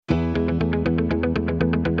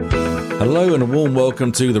Hello and a warm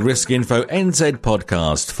welcome to the Risk Info NZ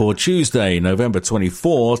podcast for Tuesday, November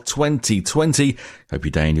 24, 2020. Hope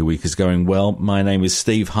your day and your week is going well. My name is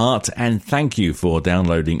Steve Hart and thank you for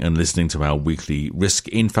downloading and listening to our weekly Risk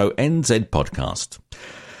Info NZ podcast.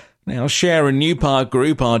 Now, Share and Newpark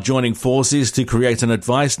Group are joining forces to create an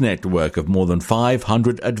advice network of more than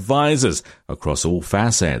 500 advisors across all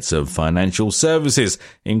facets of financial services,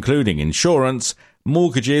 including insurance,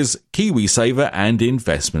 mortgages, KiwiSaver and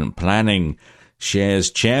investment planning. Share's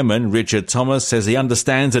chairman, Richard Thomas, says he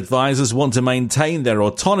understands advisors want to maintain their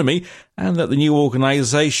autonomy and that the new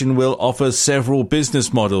organisation will offer several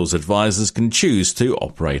business models advisors can choose to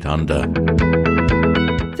operate under.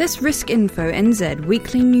 This Risk Info NZ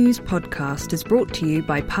weekly news podcast is brought to you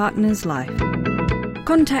by Partners Life.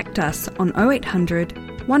 Contact us on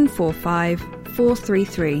 0800 145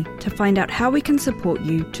 433 to find out how we can support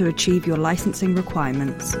you to achieve your licensing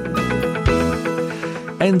requirements.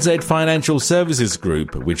 NZ Financial Services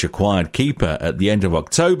Group, which acquired Keeper at the end of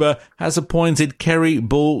October, has appointed Kerry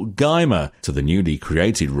Bull-Geimer to the newly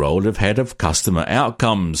created role of Head of Customer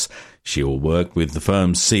Outcomes. She will work with the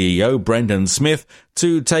firm's CEO, Brendan Smith,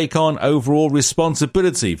 to take on overall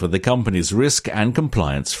responsibility for the company's risk and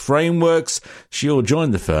compliance frameworks. She'll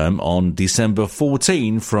join the firm on December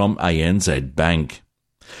 14 from ANZ Bank.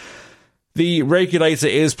 The regulator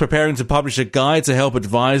is preparing to publish a guide to help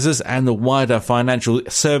advisors and the wider financial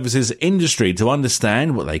services industry to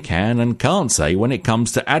understand what they can and can't say when it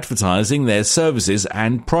comes to advertising their services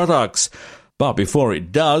and products. But before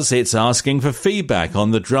it does, it's asking for feedback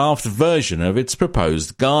on the draft version of its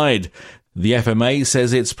proposed guide. The FMA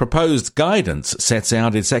says its proposed guidance sets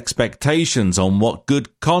out its expectations on what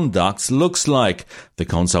good conduct looks like. The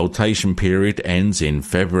consultation period ends in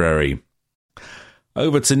February.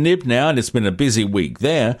 Over to NIB now, and it's been a busy week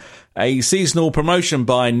there. A seasonal promotion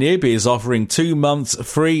by NIB is offering 2 months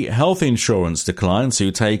free health insurance to clients who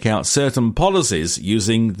take out certain policies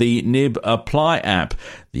using the NIB Apply app.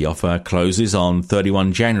 The offer closes on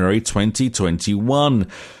 31 January 2021.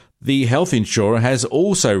 The health insurer has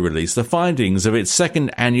also released the findings of its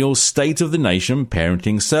second annual State of the Nation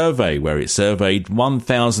Parenting Survey, where it surveyed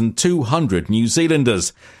 1,200 New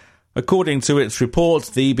Zealanders. According to its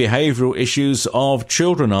report, the behavioural issues of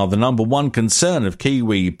children are the number one concern of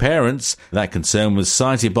Kiwi parents. That concern was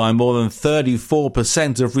cited by more than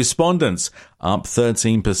 34% of respondents, up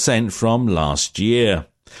 13% from last year.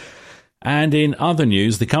 And in other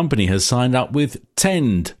news, the company has signed up with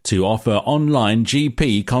Tend to offer online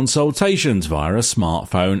GP consultations via a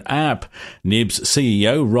smartphone app. NIB's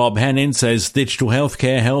CEO Rob Hennin says digital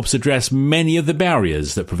healthcare helps address many of the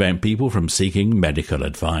barriers that prevent people from seeking medical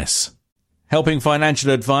advice. Helping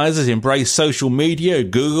financial advisors embrace social media,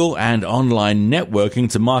 Google and online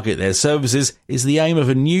networking to market their services is the aim of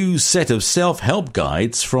a new set of self-help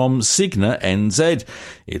guides from Cigna NZ.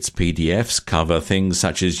 Its PDFs cover things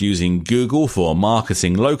such as using Google for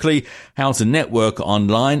marketing locally, how to network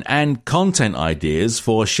online and content ideas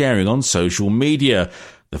for sharing on social media.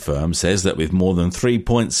 The firm says that with more than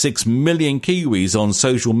 3.6 million Kiwis on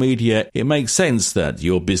social media, it makes sense that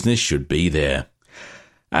your business should be there.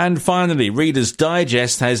 And finally, Reader's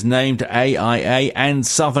Digest has named AIA and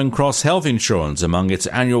Southern Cross Health Insurance among its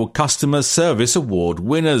annual Customer Service Award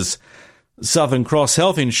winners. Southern Cross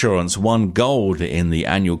Health Insurance won gold in the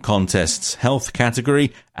annual contest's health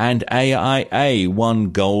category and AIA won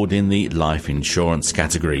gold in the life insurance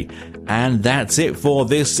category. And that's it for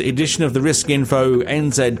this edition of the Risk Info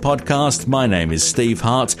NZ podcast. My name is Steve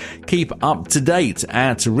Hart. Keep up to date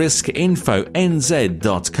at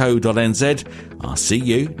riskinfonz.co.nz. I'll see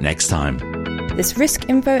you next time. This Risk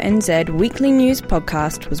Info NZ weekly news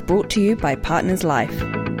podcast was brought to you by Partners Life.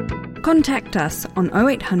 Contact us on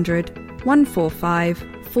 0800 145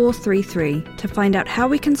 433 to find out how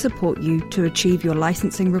we can support you to achieve your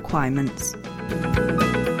licensing requirements.